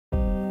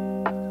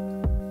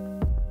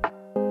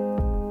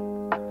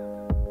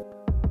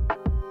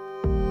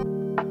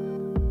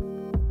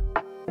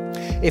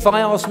If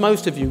I ask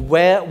most of you,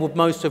 where would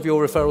most of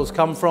your referrals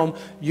come from?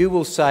 You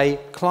will say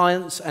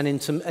clients and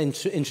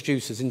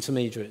introducers,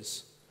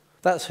 intermediaries.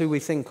 That's who we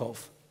think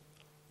of.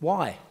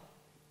 Why?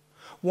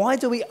 Why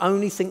do we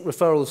only think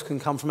referrals can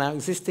come from our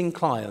existing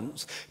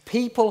clients,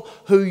 people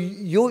who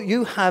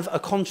you have a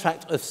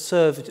contract of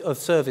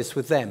service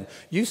with them?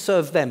 You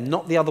serve them,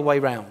 not the other way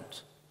round.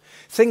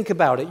 Think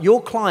about it.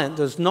 Your client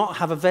does not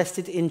have a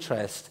vested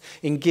interest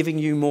in giving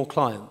you more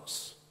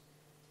clients.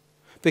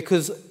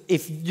 Because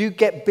if you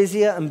get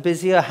busier and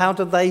busier, how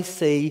do they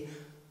see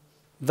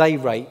they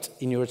rate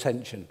in your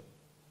attention?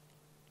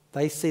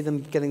 They see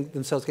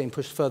themselves getting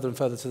pushed further and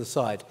further to the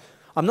side.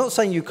 I'm not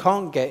saying you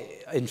can't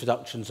get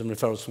introductions and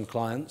referrals from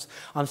clients.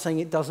 I'm saying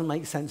it doesn't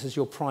make sense as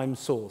your prime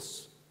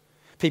source.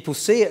 People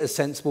see it as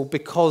sensible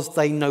because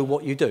they know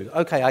what you do.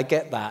 Okay, I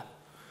get that.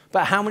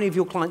 But how many of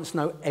your clients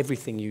know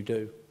everything you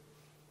do?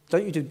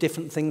 Don't you do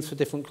different things for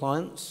different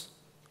clients?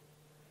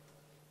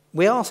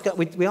 We ask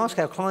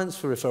our clients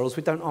for referrals,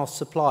 we don't ask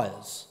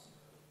suppliers.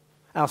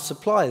 Our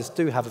suppliers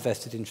do have a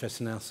vested interest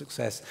in our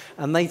success,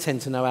 and they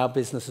tend to know our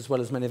business as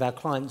well as many of our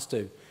clients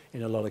do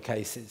in a lot of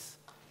cases.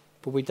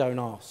 But we don't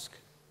ask.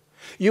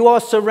 You are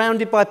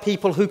surrounded by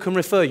people who can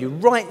refer you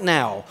right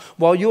now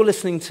while you're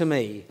listening to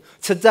me,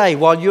 today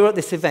while you're at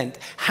this event.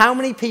 How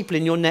many people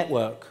in your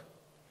network,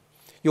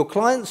 your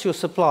clients, your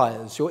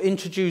suppliers, your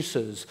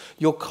introducers,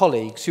 your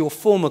colleagues, your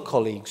former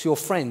colleagues, your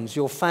friends,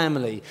 your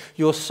family,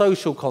 your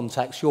social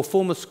contacts, your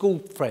former school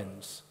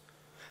friends,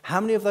 how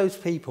many of those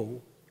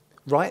people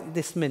right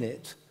this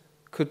minute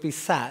could be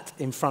sat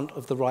in front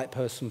of the right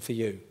person for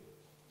you?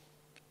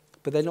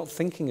 But they're not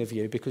thinking of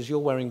you because you're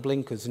wearing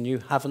blinkers and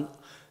you haven't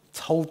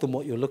told them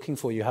what you're looking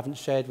for, you haven't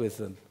shared with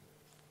them.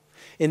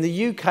 In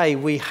the UK,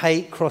 we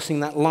hate crossing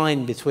that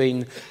line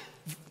between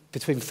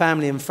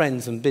family and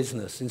friends and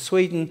business. In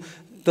Sweden,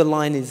 the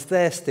line is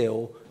there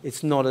still.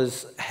 It's not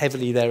as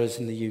heavily there as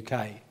in the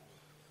UK.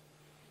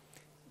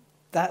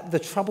 The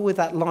trouble with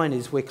that line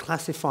is we're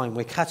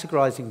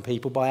categorizing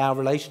people by our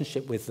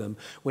relationship with them.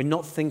 We're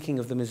not thinking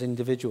of them as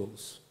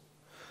individuals.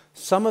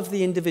 Some of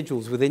the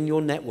individuals within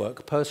your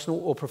network, personal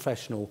or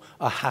professional,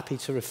 are happy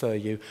to refer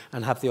you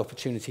and have the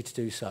opportunity to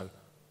do so.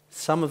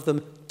 Some of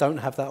them don't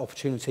have that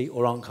opportunity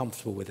or aren't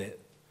comfortable with it.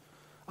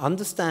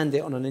 Understand it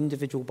on an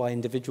individual by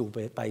individual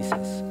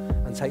basis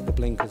and take the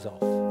blinkers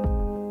off.